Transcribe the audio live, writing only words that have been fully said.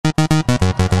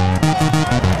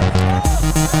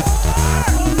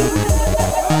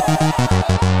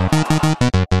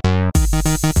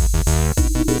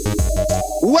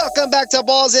to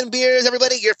Balls and Beers,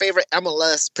 everybody. Your favorite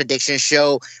MLS prediction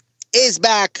show is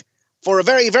back for a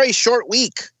very, very short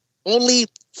week. Only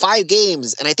 5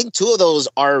 games, and I think 2 of those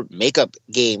are makeup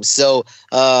games. So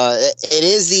it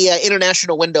is the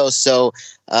international window. So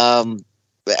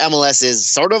MLS is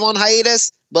sort of on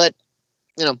hiatus, but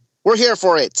we're here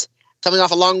for it. Coming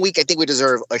off a long week, I think we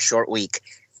deserve a short week.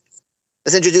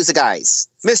 Let's introduce the guys.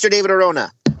 Mr. David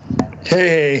Arona.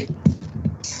 Hey.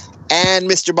 And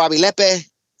Mr. Bobby Lepe.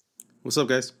 What's up,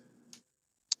 guys?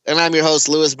 And I'm your host,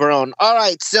 Louis Barone. All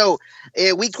right, so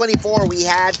week 24, we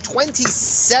had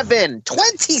 27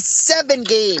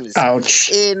 games. Ouch.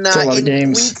 In a lot of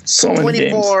games. Week so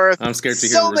 24. Games. I'm scared to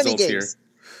hear the results here.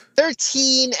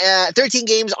 13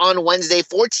 games on Wednesday,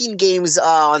 14 games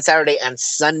on Saturday and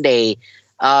Sunday.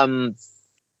 Well,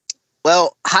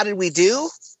 how did we do?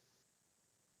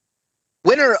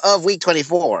 Winner of week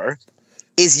 24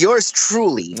 is yours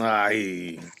truly.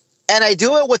 Aye. And I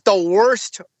do it with the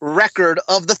worst record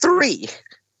of the 3.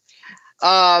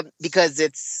 Because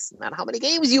it's not how many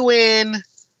games you win,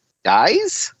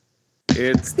 guys.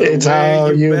 It's how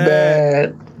you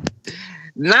bet.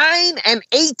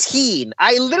 9-18.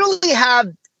 I literally have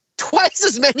twice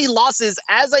as many losses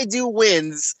as I do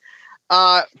wins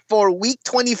for week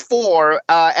 24,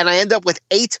 and I end up with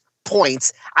 8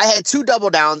 points. I had 2 double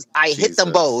downs. I hit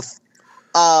them both.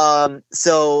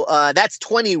 So that's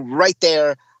 20 right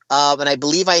there. And I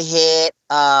believe I hit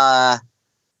one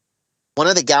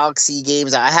of the Galaxy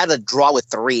games. I had a draw with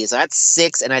 3, so that's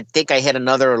 6, and I think I hit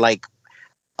another 1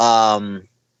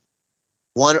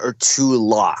 or 2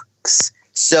 locks.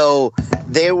 So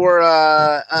they were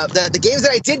the games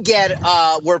that I did get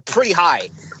were pretty high.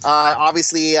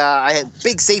 Obviously, I had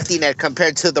big safety net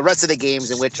compared to the rest of the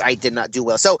games in which I did not do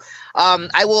well. So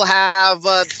I will have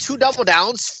 2 double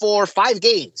downs for 5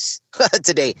 games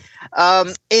today.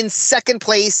 In second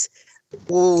place,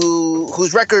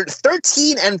 whose record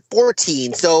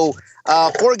 13-14. So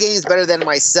 4 games better than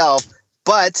myself,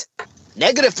 but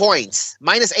negative points,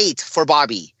 -8 for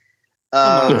Bobby.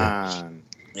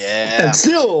 Yeah, and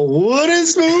still wooden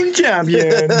spoon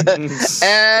champion.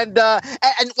 and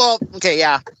well, okay,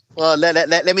 yeah. Well, let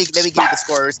me give you the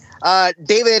scores.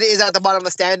 David is at the bottom of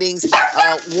the standings.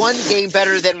 1 game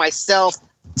better than myself.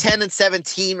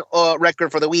 10-17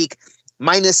 record for the week.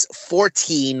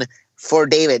 -14 for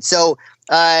David. So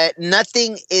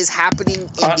nothing is happening in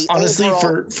the honestly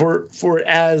overall... for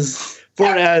as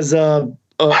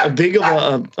big of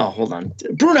a hold on,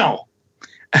 Bruno.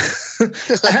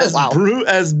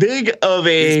 As big of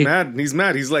a... He's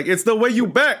mad. He's like, it's the way you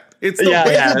bet. It's the way you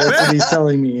bet. That's what he's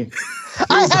telling me.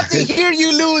 I have to hear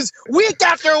you lose week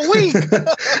after week.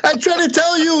 I try to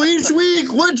tell you each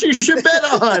week what you should bet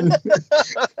on.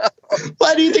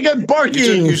 Why do you think I'm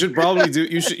barking? You should probably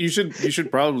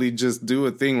just do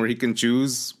a thing where he can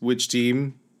choose which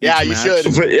team. Yeah, you should.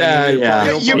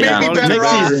 You made me better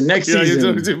off. Next season.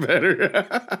 You'll do better.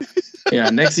 Yeah,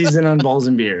 next season on Balls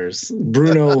and Beers.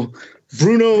 Bruno's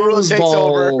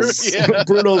balls. Yeah.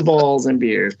 Bruno's balls and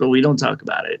beers, but we don't talk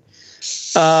about it.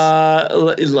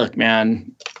 Look,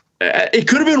 man, it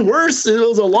could have been worse. It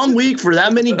was a long week for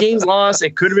that many games lost.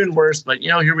 It could have been worse, but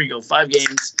here we go. 5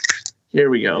 games.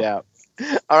 Here we go. Yeah.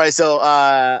 All right. So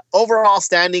overall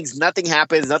standings, nothing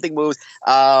happens, nothing moves.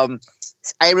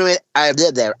 I remain at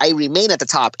the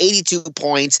top, 82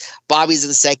 points. Bobby's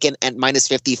in second at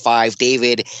 -55.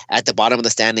 David at the bottom of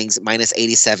the standings,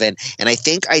 -87. And I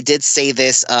think I did say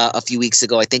this a few weeks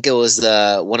ago. I think it was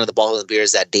one of the Balls and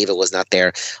Beers that David was not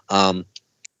there.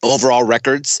 Overall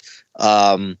records,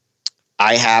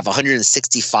 I have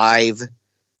 165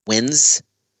 wins.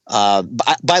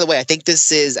 By the way, I think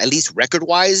this is, at least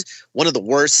record-wise, one of the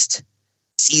worst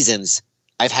seasons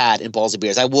I've had in Balls and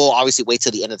Beers. I will obviously wait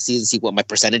till the end of the season, see what my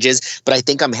percentage is, but I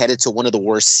think I'm headed to one of the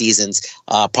worst seasons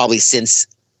probably since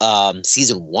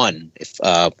season 1, if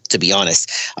to be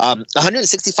honest.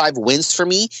 165 wins for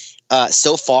me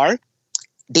so far.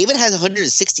 David has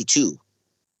 162.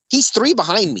 He's 3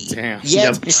 behind me. Damn.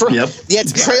 Yet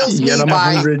trails me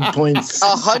by 100 points.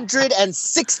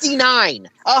 169.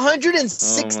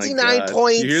 169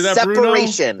 points you hear that,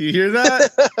 separation. Bruno? You hear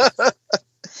that?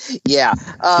 Yeah.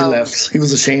 He left. He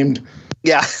was ashamed.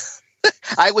 Yeah.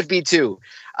 I would be too.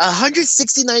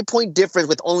 169 point difference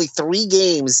with only 3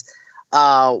 games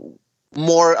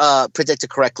more predicted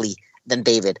correctly than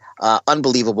David.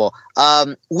 Unbelievable.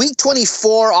 Week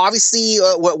 24, obviously,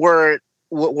 we're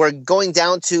going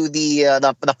down to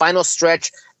the final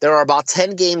stretch. There are about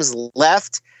 10 games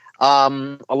left. A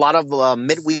lot of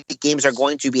midweek games are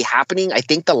going to be happening. I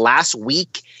think the last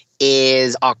week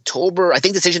is October. I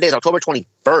think decision day is October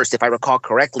 21st, if I recall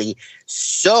correctly.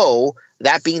 So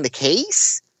that being the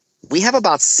case, we have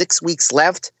about 6 weeks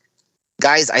left.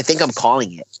 Guys, I think I'm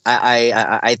calling it.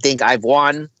 I think I've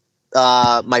won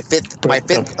my fifth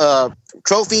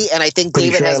trophy, and I think Pretty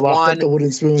David sure has I locked won. up the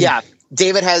wooden spoon. Yeah,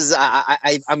 David has.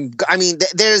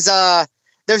 There's a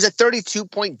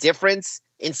 32-point difference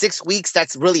in 6 weeks.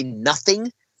 That's really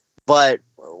nothing, but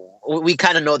we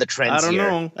kind of know the trends. I don't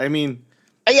here. know. I mean,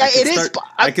 Yeah, it is.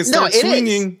 I can start it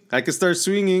swinging. is. I can start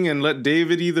swinging and let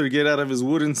David either get out of his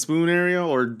wooden spoon area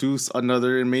or do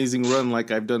another amazing run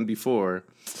like I've done before.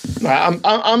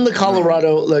 I'm the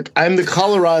Colorado. Look, I'm the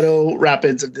Colorado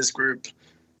Rapids of this group.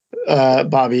 Bobby,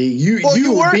 Bobby,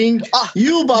 being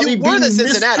the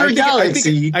Cincinnati. Mr.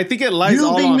 Galaxy. I think it lies you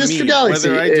all being on Mr. me, Galaxy.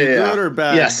 whether I do good or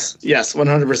bad. Yes,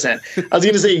 100%. I was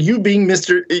going to say you being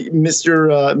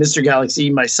Mr. Galaxy,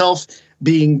 myself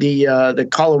being the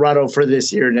Colorado for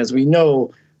this year, and as we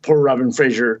know, poor Robin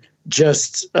Fraser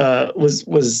just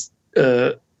was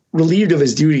relieved of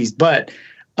his duties. But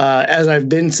as I've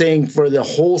been saying for the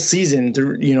whole season,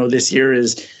 this year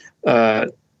is.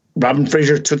 Robin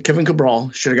Fraser took Kevin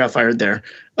Cabral, should have got fired there,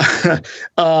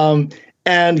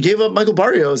 and gave up Michael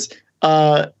Barrios.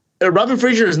 Robin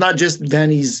Fraser is not just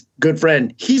Vanny's good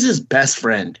friend; he's his best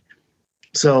friend.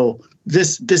 So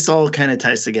this all kind of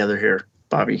ties together here,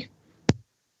 Bobby.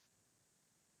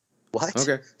 What?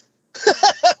 Okay.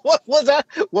 What was that?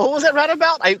 What was that rant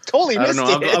about? I totally missed it. I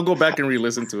don't know. I'll go back and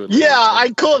re-listen to it. Yeah,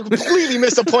 I completely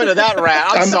missed the point of that rant.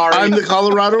 I'm sorry. I'm the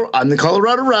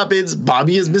Colorado Rapids.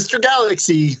 Bobby is Mr.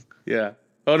 Galaxy. Yeah.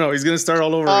 Oh no, he's gonna start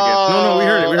all over again. No, we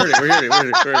heard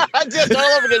it. I just start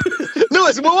all over again.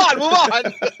 Lewis, move on.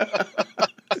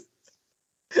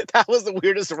 That was the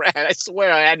weirdest rant. I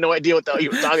swear, I had no idea what the hell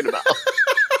you were talking about.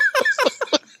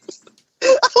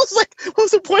 I was like,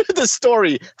 what's the point of the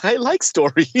story? I like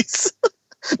stories.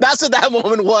 That's what that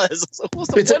moment was. So what's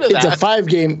the point of that?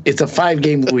 It's a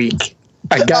 5-game week.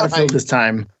 I gotta fill this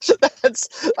time.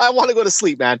 I want to go to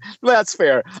sleep, man. That's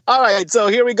fair. All right, so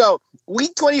here we go.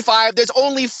 Week 25. There's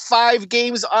only 5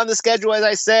 games on the schedule, as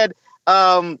I said.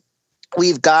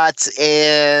 We've got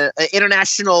an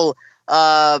international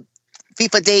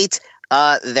FIFA date.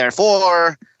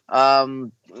 Therefore,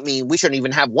 we shouldn't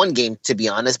even have one game, to be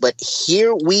honest. But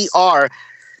here we are.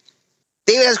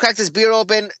 David has cracked his beer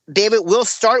open. David, we'll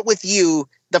start with you.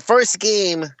 The first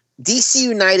game, DC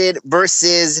United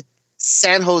versus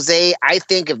San Jose. I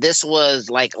think if this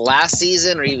was like last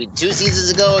season or even 2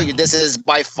 seasons ago, this is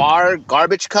by far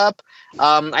garbage cup.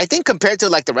 I think compared to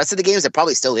like the rest of the games, it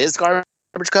probably still is garbage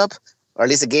cup, or at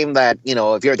least a game that,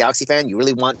 if you're a Galaxy fan, you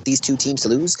really want these two teams to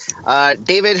lose.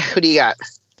 David, who do you got?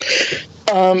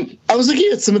 I was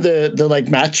looking at some of the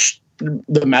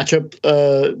matchup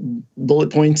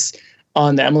bullet points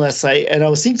on the MLS site, and I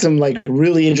was seeing some like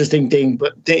really interesting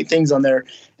things on there, and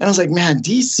I was like, man,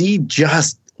 DC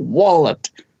just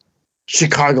walloped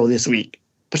Chicago this week,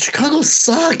 but Chicago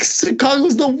sucks.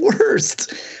 Chicago's the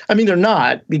worst. I mean, they're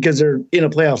not, because they're in a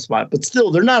playoff spot, but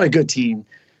still, they're not a good team.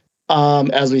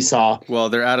 As we saw, well,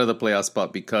 they're out of the playoff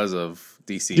spot because of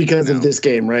DC, because of this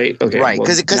game, right? Okay, right?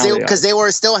 Because they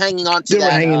were still hanging on to. They were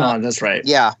hanging on. That's right.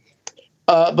 Yeah.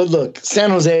 But look, San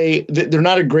Jose, they're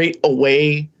not a great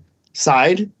away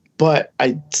side, but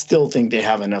I still think they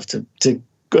have enough to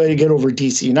go ahead and get over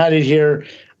DC United here.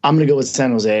 I'm going to go with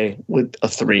San Jose with a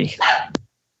 3.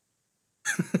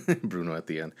 Bruno at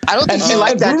the end. I don't think he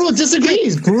liked that. Bruno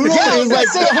disagrees. Bruno is like,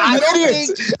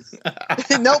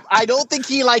 nope, I don't think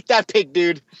he liked that pick,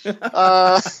 dude. No.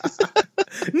 I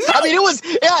mean, it was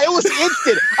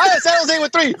instant. I had San Jose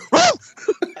with 3.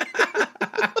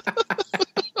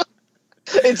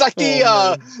 It's like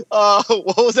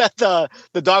what was that?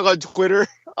 The dog on Twitter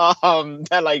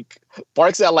that like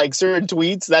barks at like certain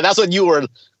tweets. That's what you were.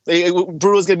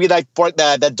 Bruno's gonna be like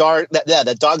that dog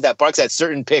that barks at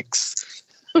certain picks.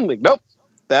 I'm like, nope,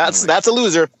 that's a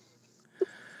loser.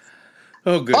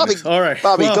 Oh goodness! Bobby, all right,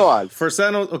 Bobby, go on. For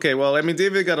San Jose, okay. Well, I mean,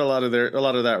 David got a lot of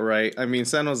that right. I mean,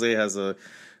 San Jose has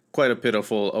quite a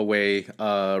pitiful away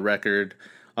record,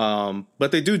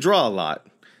 but they do draw a lot,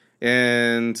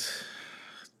 and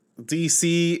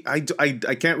DC,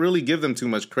 I can't really give them too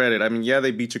much credit. I mean, yeah,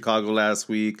 they beat Chicago last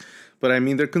week, but I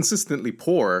mean, they're consistently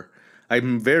poor.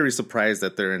 I'm very surprised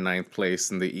that they're in 9th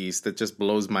place in the East. That just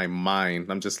blows my mind.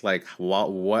 I'm just like,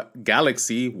 what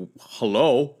Galaxy?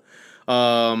 Hello.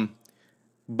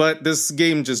 But this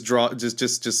game just is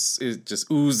just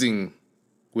oozing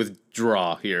with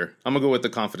draw here. I'm gonna go with the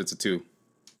confidence of 2.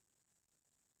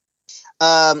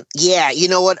 Yeah, you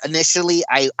know what? Initially,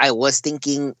 I was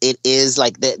thinking it is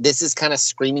like this is kind of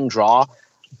screaming draw,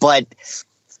 but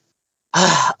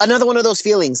another one of those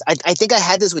feelings. I think I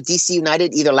had this with DC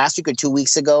United either last week or 2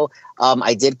 weeks ago.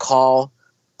 I did call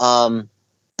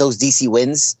those DC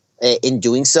wins in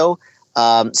doing so.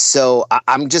 So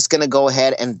I'm just going to go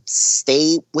ahead and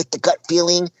stay with the gut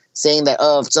feeling, saying that,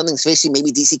 if something's fishy,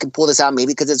 maybe DC can pull this out.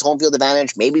 Maybe because it's home field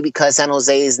advantage. Maybe because San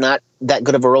Jose is not that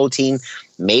good of a road team.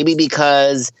 Maybe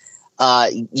because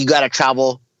you got to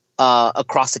travel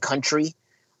across the country.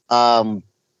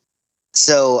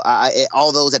 So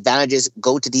all those advantages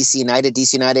go to DC United.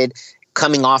 DC United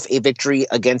coming off a victory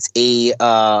against a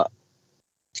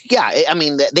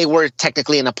they were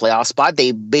technically in a playoff spot.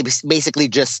 They basically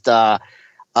just flipped.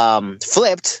 DC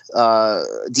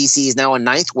is now in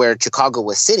ninth, where Chicago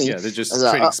was sitting. Yeah, they're just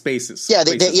trading spaces. Yeah,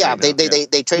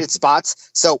 they traded spots.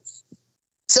 So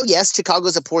yes,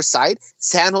 Chicago's a poor side.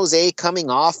 San Jose coming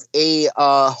off a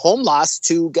home loss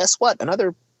to, guess what?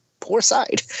 Another poor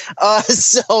side.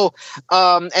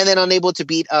 And then unable to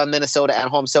beat Minnesota at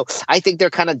home. So I think they're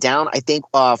kind of down. I think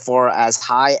for as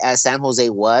high as San Jose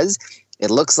was, it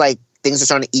looks like things are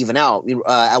starting to even out.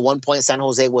 At one point, San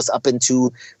Jose was up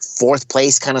into fourth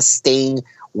place, kind of staying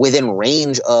within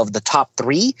range of the top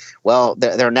three. Well,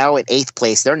 they're now in eighth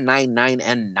place. They're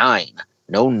 9-9-9.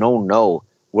 No.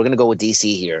 We're going to go with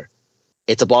DC here.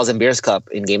 It's a Balls and Beers Cup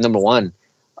in game number 1.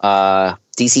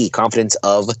 DC, confidence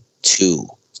of 2.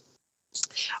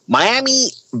 Miami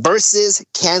versus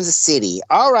Kansas City.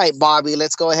 All right, Bobby,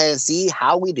 let's go ahead and see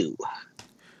how we do.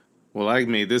 Well, I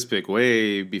made this pick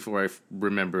way before I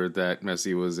remembered that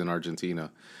Messi was in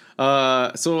Argentina.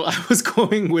 So I was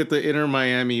going with the Inter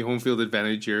Miami home field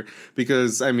advantage here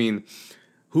because, I mean,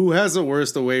 who has a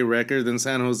worse away record than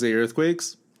San Jose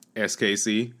Earthquakes?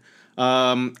 SKC.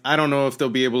 I don't know if they'll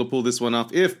be able to pull this one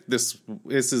off. If this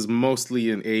is mostly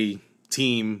an A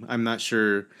team, I'm not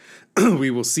sure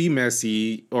we will see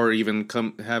Messi or even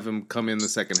have him come in the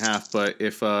second half. But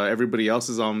if everybody else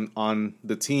is on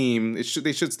the team,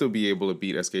 they should still be able to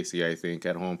beat SKC, I think,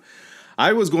 at home.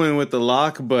 I was going with the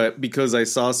lock, but because I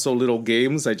saw so little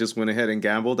games, I just went ahead and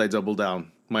gambled. I doubled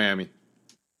down. Miami.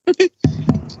 No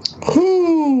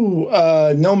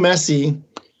Messi.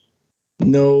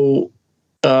 No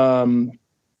no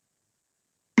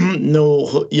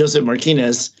Josep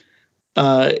Martinez.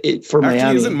 For Miami,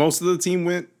 actually, isn't most of the team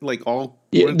went like all?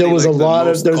 Yeah, there's a lot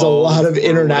of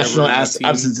international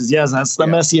absences. Yes, that's the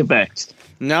Messi effect.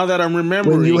 Now that I'm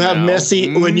remembering, when you have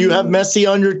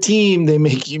Messi on your team,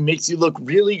 makes you look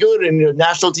really good, and your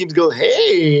national teams go,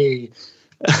 hey.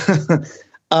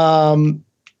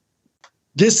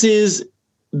 This is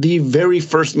the very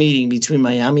first meeting between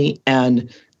Miami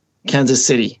and Kansas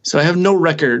City, so I have no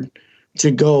record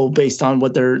to go based on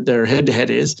what their head-to-head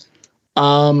is.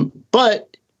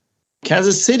 But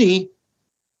Kansas City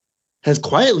has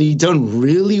quietly done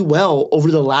really well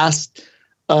over the last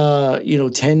 10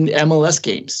 MLS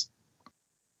games.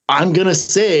 I'm going to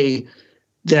say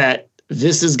that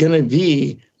this is going to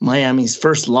be Miami's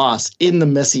first loss in the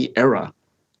Messi era.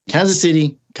 Kansas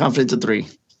City, confidence of 3.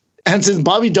 And since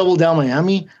Bobby doubled down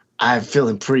Miami, I'm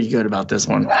feeling pretty good about this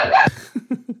one.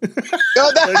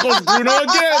 There goes Bruno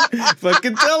again.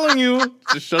 Fucking telling you,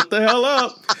 just shut the hell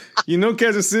up. You know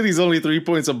Kansas City's only 3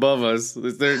 points above us.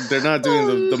 They're not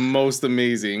doing the most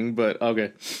amazing, but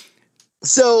okay.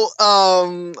 So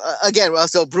again,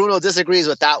 so Bruno disagrees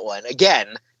with that one.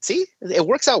 Again, see, it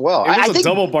works out well. It was a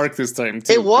double bark this time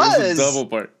too. It was a double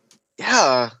bark.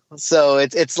 Yeah. So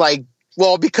it's like,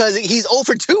 well, because he's 0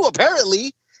 for 2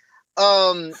 apparently.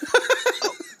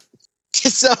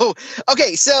 So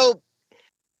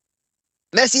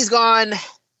Messi's gone.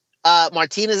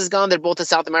 Martinez is gone. They're both in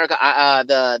South America.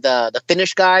 The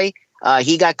Finnish guy,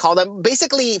 he got called up.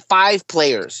 Basically, 5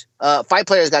 players. 5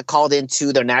 players got called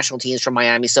into their national teams from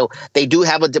Miami. So they do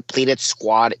have a depleted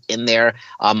squad in there.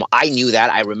 I knew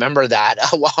that. I remember that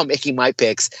while making my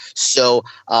picks. So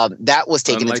that was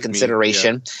taken into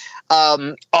consideration.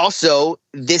 Also,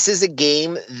 this is a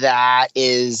game that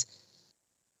is.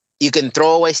 You can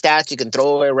throw away stats. You can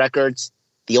throw away records.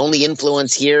 The only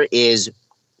influence here is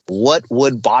what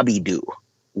would Bobby do?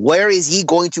 Where is he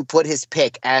going to put his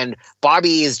pick? And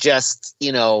Bobby is just,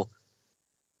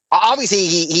 obviously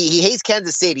he hates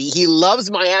Kansas City. He loves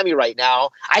Miami right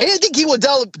now. I didn't think he would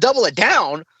double it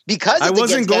down because I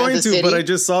wasn't going to, City. But I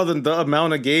just saw the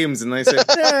amount of games and I said,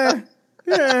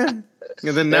 yeah. And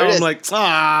then now I'm like,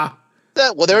 Well,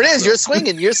 there it is. You're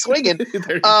swinging.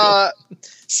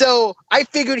 So I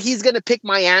figured he's going to pick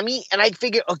Miami, and I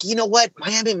figured, okay, you know what?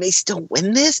 Miami may still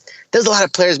win this. There's a lot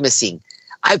of players missing.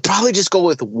 I'd probably just go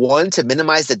with 1 to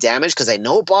minimize the damage because I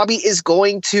know Bobby is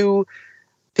going to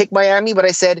pick Miami, but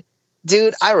I said,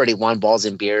 dude, I already won Balls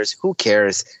and Beers. Who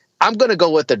cares? I'm going to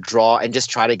go with the draw and just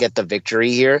try to get the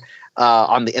victory here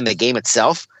in the game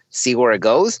itself, see where it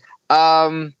goes.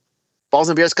 Balls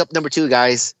and Beers Cup number 2,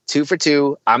 guys. 2 for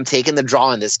 2. I'm taking the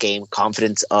draw in this game.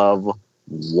 Confidence of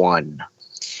 1.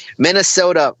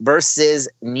 Minnesota versus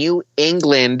New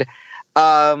England.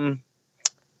 Guys,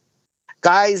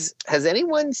 has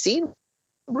anyone seen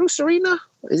Bruce Arena?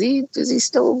 Is he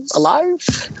still alive?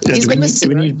 Yeah, do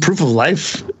we need proof of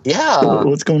life? Yeah.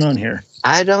 What's going on here?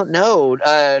 I don't know.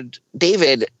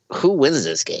 David, who wins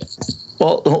this game?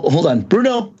 Well, hold on.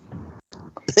 Bruno.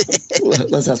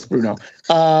 Let's ask Bruno.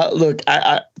 Look,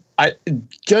 I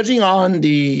judging on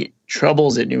the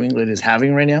troubles that New England is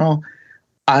having right now,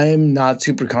 I'm not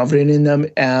super confident in them.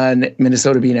 And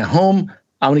Minnesota being at home,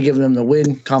 I'm going to give them the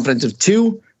win. Confidence of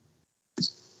 2.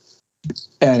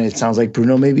 And it sounds like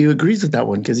Bruno maybe agrees with that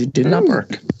one because he did not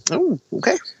bark. Oh,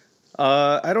 okay.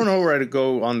 I don't know where to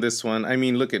go on this one. I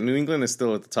mean, look, New England is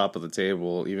still at the top of the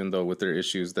table, even though with their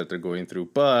issues that they're going through.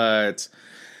 But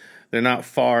they're not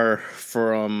far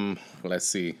from, let's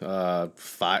see,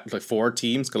 4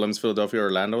 teams, Columbus, Philadelphia,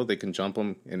 Orlando. They can jump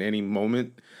them in any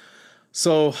moment.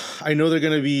 So I know they're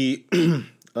going to be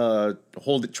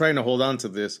trying to hold on to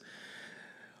this.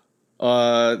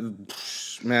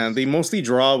 Man, they mostly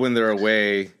draw when they're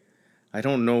away. I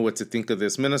don't know what to think of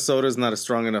this. Minnesota's not a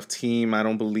strong enough team, I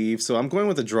don't believe. So I'm going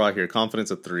with a draw here.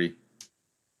 Confidence of 3.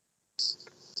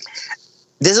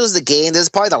 This was the game. This is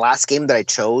probably the last game that I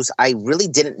chose. I really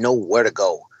didn't know where to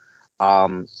go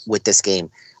with this game.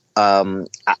 I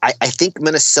think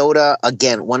Minnesota,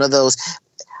 again, one of those.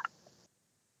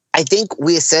 I think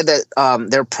we said that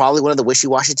they're probably one of the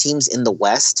wishy-washy teams in the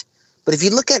West. But if you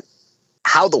look at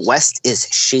how the West is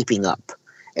shaping up,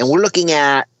 and we're looking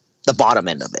at the bottom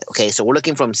end of it, okay? So we're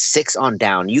looking from 6 on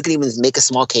down. You can even make a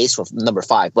small case for number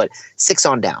 5, but 6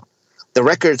 on down. The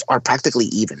records are practically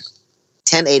even.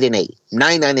 10-8-8,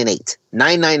 9-9-8,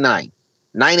 9-9-9,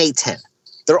 9-8-10.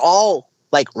 They're all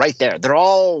like right there. They're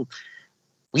all,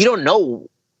 we don't know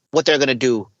what they're going to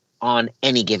do on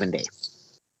any given day.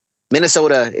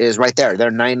 Minnesota is right there.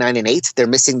 They're 9-9-8. They're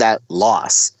missing that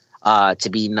loss to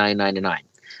be 9-9-9.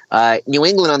 New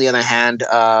England, on the other hand,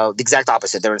 the exact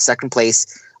opposite. They're in second place.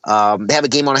 They have a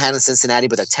game on hand in Cincinnati,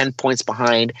 but they're 10 points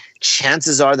behind.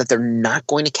 Chances are that they're not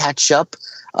going to catch up,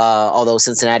 although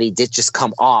Cincinnati did just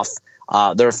come off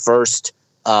their first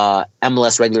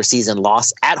MLS regular season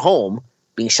loss at home,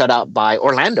 being shut out by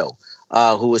Orlando,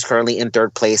 who is currently in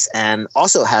third place and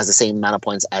also has the same amount of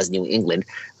points as New England.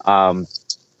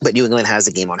 But New England has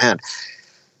the game on hand.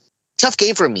 Tough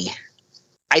game for me.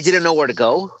 I didn't know where to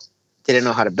go. Didn't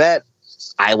know how to bet.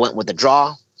 I went with the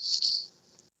draw.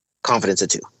 Confidence of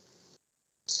 2.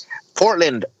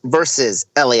 Portland versus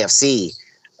LAFC.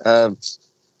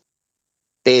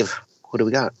 Dave, who do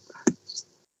we got?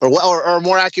 Or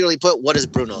more accurately put, what does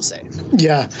Bruno say?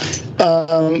 Yeah.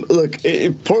 Look,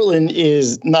 Portland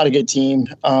is not a good team.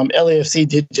 LAFC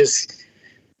did just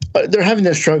they're having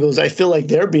their struggles. I feel like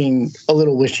they're being a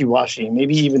little wishy-washy,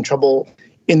 maybe even trouble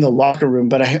in the locker room,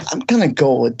 but I'm going to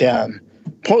go with them.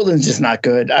 Portland's just not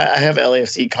good. I have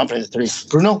LAFC confidence 3.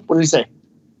 Bruno, what do you say?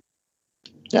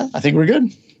 Yeah, I think we're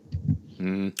good.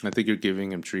 I think you're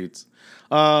giving him treats.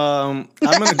 I'm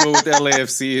going to go with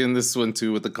LAFC in this one,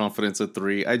 too, with the confidence of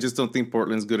 3. I just don't think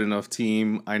Portland's good enough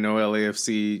team. I know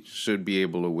LAFC should be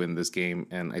able to win this game,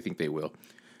 and I think they will.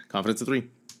 Confidence of 3.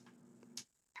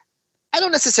 I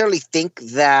don't necessarily think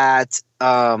that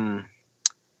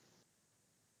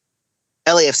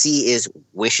LAFC is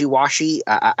wishy-washy.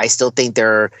 I still think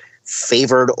they're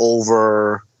favored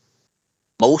over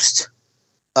most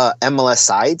MLS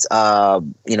sides. I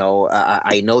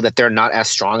know that they're not as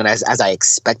strong and as I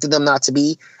expected them not to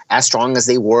be as strong as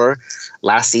they were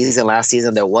last season. Last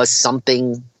season, there was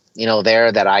something,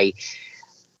 there that I,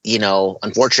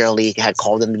 unfortunately had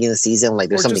called in the beginning of the season. Like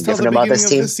there's something different about this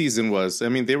team. This season was,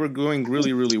 they were going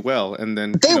really, really well. And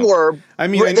then they were, I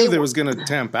knew they was going to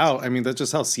tamp out. That's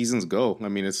just how seasons go.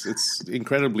 It's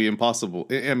incredibly impossible.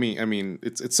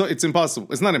 It's impossible.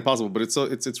 It's not impossible, but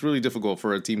it's really difficult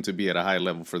for a team to be at a high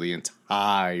level for the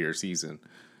entire season.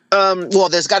 Well,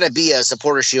 there's got to be a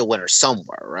supporter shield winner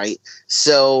somewhere, right?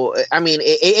 So,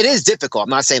 it is difficult. I'm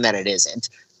not saying that it isn't,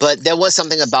 but there was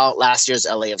something about last year's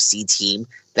LAFC team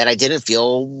that I didn't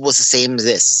feel was the same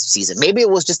this season. Maybe it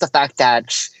was just the fact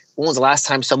that when was the last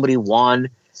time somebody won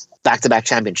back-to-back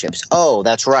championships? Oh,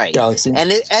 that's right. Galaxy.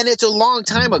 And it's a long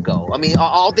time ago.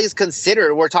 All things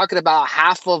considered, we're talking about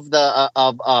half of the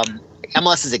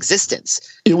MLS's existence.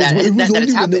 It was only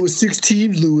when there was 6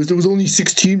 teams, Lewis. There was only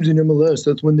 6 teams in MLS.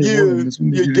 That's when they won.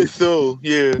 I guess so.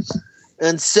 Yeah.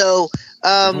 And so,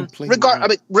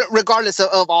 regardless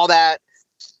of all that,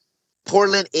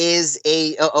 Portland is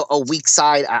a weak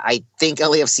side. I think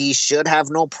LAFC should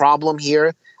have no problem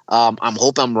here. I'm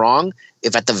hope I'm wrong.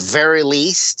 If at the very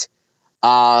least,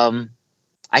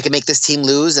 I can make this team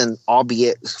lose and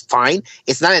albeit fine.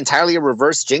 It's not entirely a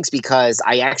reverse jinx because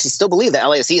I actually still believe that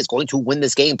LAFC is going to win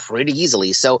this game pretty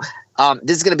easily. So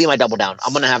this is going to be my double down.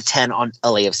 I'm going to have 10 on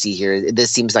LAFC here.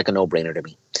 This seems like a no-brainer to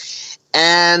me.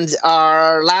 And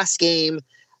our last game,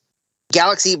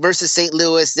 Galaxy versus St.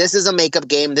 Louis. This is a makeup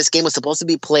game. This game was supposed to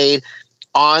be played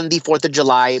on the 4th of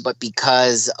July, but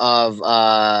because of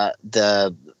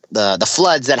the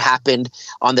floods that happened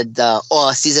on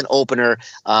the season opener,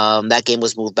 that game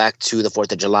was moved back to the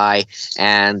 4th of July,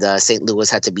 and St.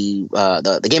 Louis had to be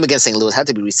the game against St. Louis had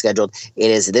to be rescheduled.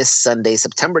 It is this Sunday,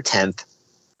 September 10th.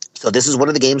 So this is one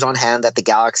of the games on hand that the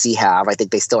Galaxy have. I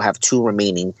think they still have 2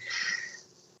 remaining.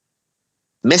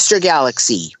 Mr.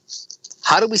 Galaxy,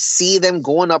 how do we see them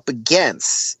going up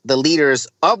against the leaders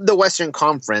of the Western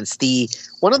Conference,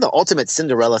 one of the ultimate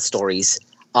Cinderella stories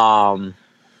in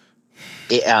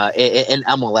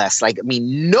MLS? Like, I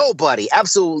mean,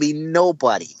 absolutely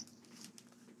nobody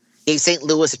gave St.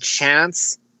 Louis a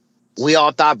chance. We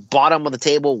all thought bottom of the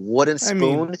table, wooden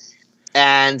spoon.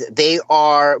 And they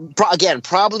are, again,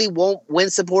 probably won't win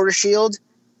Supporter Shield.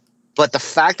 But the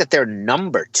fact that they're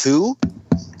number 2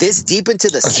 this deep into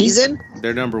the season.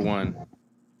 They're number 1.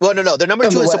 Well, no. They're number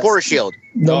 2 in Supporter Shield.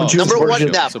 Number 1 Shield.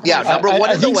 Number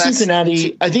 1 in the West.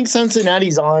 I think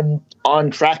Cincinnati's on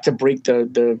track to break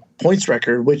the points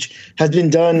record, which has been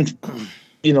done,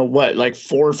 like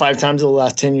 4 or 5 times in the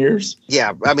last 10 years.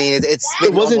 Yeah, I mean,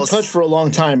 it wasn't touched for a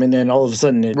long time, and then all of a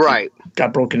sudden it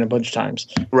got broken a bunch of times.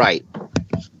 Right.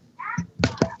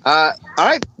 All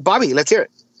right, Bobby, let's hear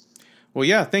it. Well,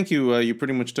 yeah, thank you. You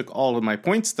pretty much took all of my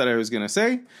points that I was going to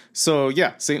say. So,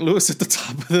 yeah, St. Louis at the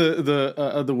top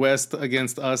of the West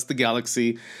against us, the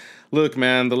Galaxy. Look,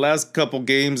 man, the last couple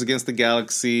games against the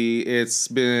Galaxy, it's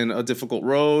been a difficult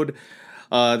road.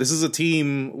 This is a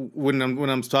team, when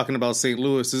I'm talking about St.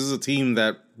 Louis, this is a team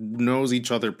that knows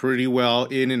each other pretty well,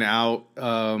 in and out.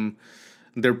 I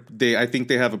think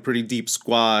they have a pretty deep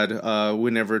squad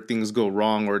whenever things go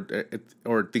wrong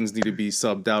or things need to be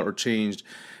subbed out or changed.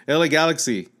 LA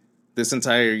Galaxy, this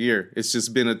entire year, it's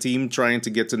just been a team trying to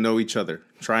get to know each other,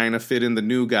 trying to fit in the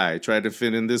new guy, trying to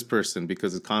fit in this person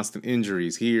because of constant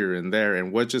injuries here and there.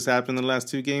 And what just happened in the last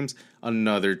 2 games?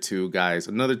 Another 2 guys,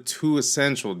 another 2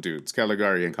 essential dudes,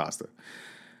 Caligari and Costa.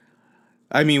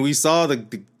 I mean, we saw the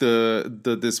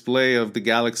display of the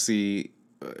Galaxy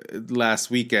last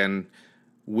weekend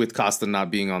with Costa not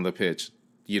being on the pitch.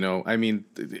 I mean,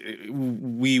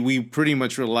 we pretty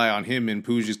much rely on him and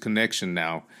Puig's connection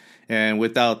now. And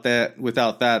without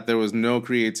that, there was no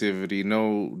creativity,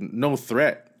 no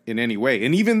threat in any way.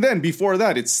 And even then, before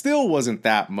that, it still wasn't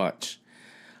that much.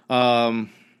 It's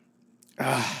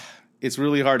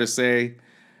really hard to say.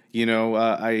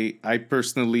 I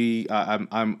personally,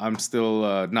 I'm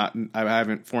still not. I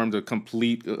haven't formed a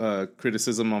complete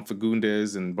criticism on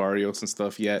Fagundes and Barrios and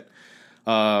stuff yet.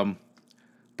 But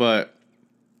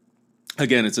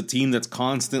again, it's a team that's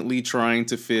constantly trying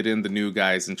to fit in the new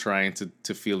guys and trying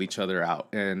to feel each other out.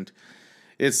 And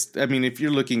if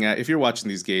you're watching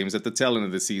these games at the tail end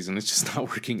of the season, it's just not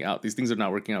working out. These things are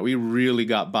not working out. We really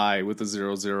got by with the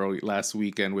 0-0 last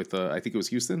weekend with, I think it was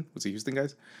Houston. Was it Houston,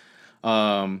 guys?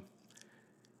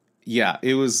 Yeah,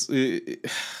 it was.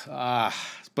 But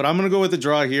I'm going to go with the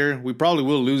draw here. We probably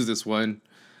will lose this one.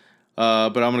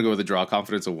 But I'm going to go with the draw.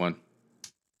 Confidence of 1.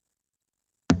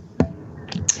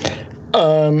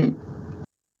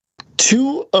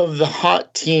 2 of the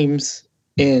hot teams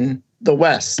in the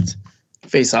West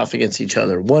face off against each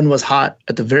other. One was hot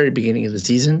at the very beginning of the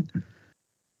season,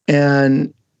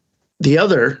 and the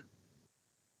other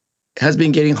has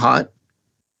been getting hot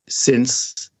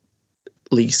since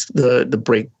the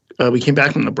break. We came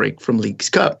back from the break from Leagues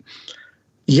Cup.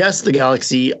 Yes, the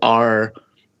Galaxy are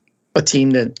a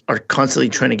team that are constantly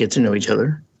trying to get to know each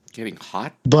other. Getting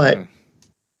hot, but.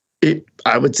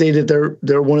 I would say that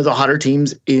they're one of the hotter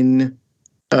teams in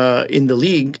the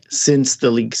league since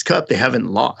the Leagues Cup. They haven't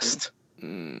lost,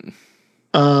 and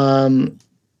they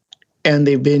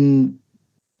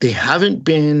haven't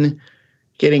been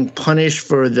getting punished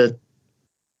for the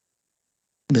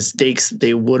mistakes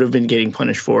they would have been getting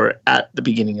punished for at the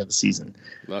beginning of the season.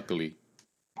 Luckily,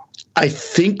 I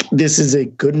think this is a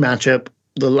good matchup.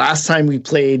 The last time we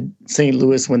played St.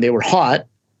 Louis when they were hot,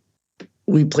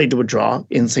 we played to a draw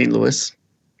in St. Louis.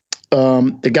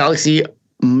 The Galaxy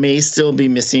may still be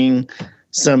missing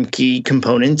some key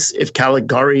components. If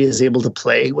Caligari is able to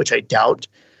play, which I doubt,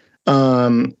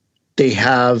 they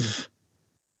had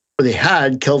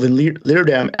Kelvin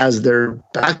Leerdam as their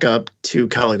backup to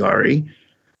Caligari.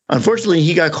 Unfortunately,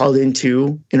 he got called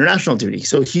into international duty,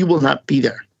 so he will not be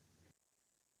there.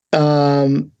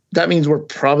 That means we're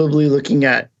probably looking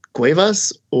at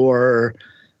Cuevas or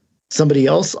somebody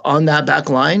else on that back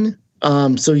line.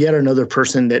 So yet another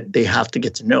person that they have to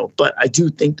get to know. But I do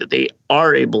think that they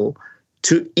are able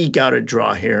to eke out a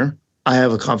draw here. I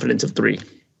have a confidence of 3.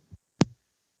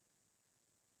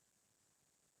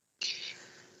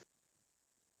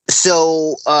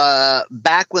 So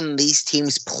back when these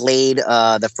teams played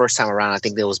the first time around, I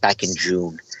think it was back in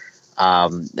June.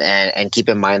 And keep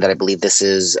in mind that I believe this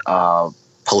is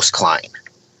post-Klein.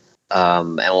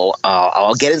 And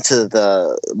I'll get into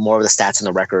the more of the stats and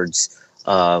the records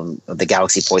of the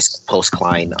Galaxy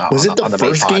post-Klein. Was it the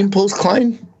first game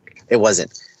post-Klein? It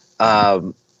wasn't.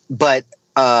 But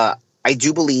I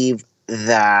do believe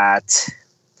that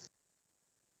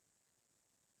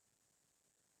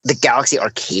the Galaxy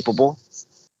are capable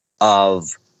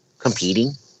of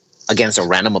competing against a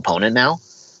random opponent now.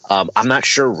 I'm not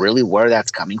sure really where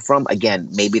that's coming from. Again,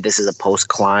 maybe this is a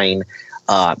post-Klein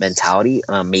mentality.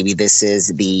 Maybe this is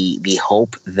the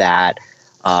hope that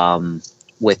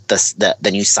with the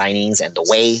new signings and the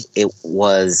way it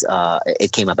was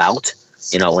it came about,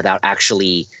 without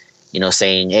actually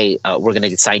saying, hey, we're going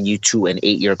to sign you to an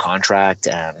 8-year contract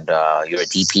and you're a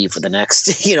DP for the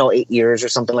next 8 years or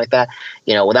something like that,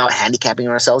 without handicapping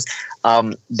ourselves.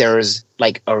 There's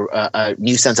like a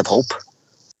new sense of hope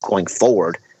going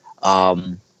forward.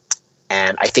 And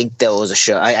I think there was a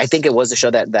show. I think it was the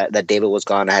show that David was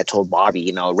gone. I had told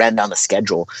Bobby, ran down the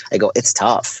schedule. I go, it's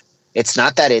tough. It's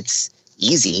not that it's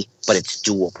easy, but it's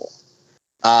doable.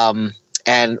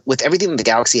 And with everything the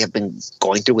Galaxy have been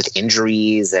going through with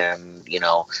injuries and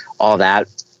all that,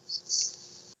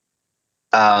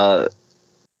 the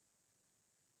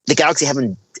Galaxy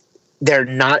they're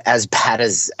not as bad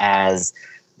as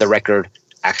the record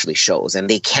actually shows, and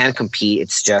they can compete.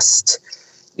 It's just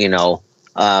I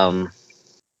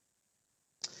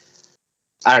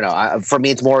don't know. For me,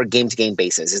 it's more game-to-game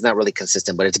basis. It's not really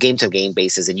consistent, but it's game-to-game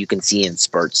basis, and you can see in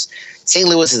spurts. St.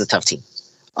 Louis is a tough team.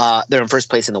 They're in first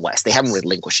place in the West. They haven't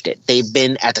relinquished it. They've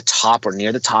been at the top or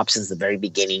near the top since the very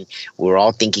beginning. We were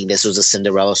all thinking this was a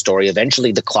Cinderella story.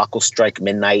 Eventually, the clock will strike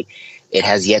midnight. It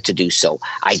has yet to do so.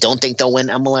 I don't think they'll win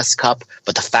MLS Cup,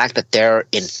 but the fact that they're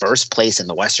in first place in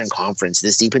the Western Conference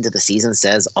this deep into the season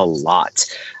says a lot.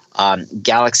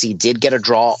 Galaxy did get a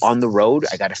draw on the road.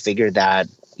 I got to figure that,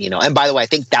 and by the way, I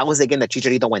think that was the game that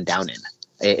Chicharito went down in.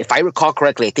 If I recall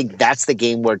correctly, I think that's the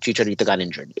game where Chicharito got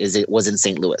injured. It was in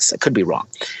St. Louis. I could be wrong.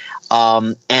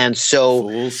 And so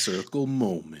full circle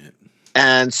moment.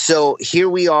 And so here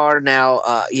we are now,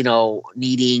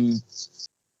 needing,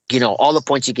 all the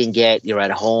points you can get. You're at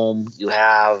home. You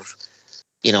have,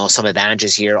 some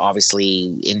advantages here.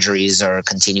 Obviously, injuries are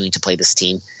continuing to play this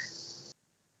team.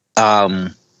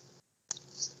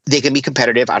 They can be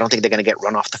competitive. I don't think they're going to get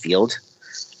run off the field,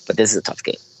 but this is a tough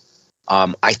game.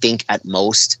 I think at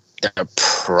most they're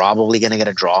probably going to get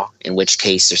a draw, in which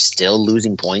case they're still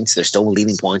losing points. They're still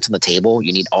leaving points on the table.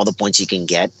 You need all the points you can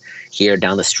get here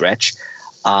down the stretch.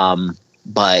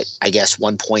 But I guess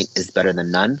 1 point is better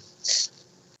than none.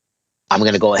 I'm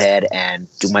going to go ahead and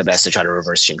do my best to try to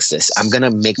reverse jinx this. I'm going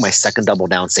to make my second double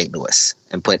down St. Louis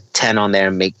and put 10 on there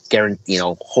and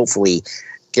hopefully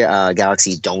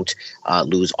Galaxy don't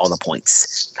lose all the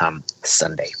points come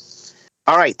Sunday.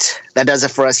 All right, that does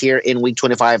it for us here in week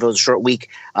 25. It was a short week.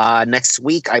 Next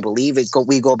week, I believe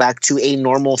we go back to a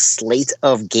normal slate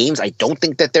of games. I don't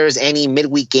think that there's any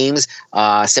midweek games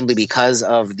simply because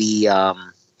of the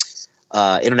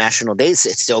international days.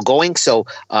 It's still going, so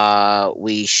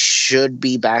we should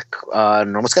be back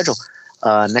normal schedule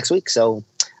next week. So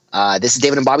this is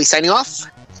David and Bobby signing off.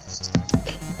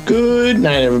 Good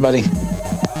night, everybody.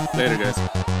 Later, guys.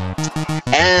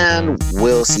 And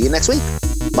we'll see you next week.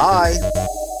 Bye.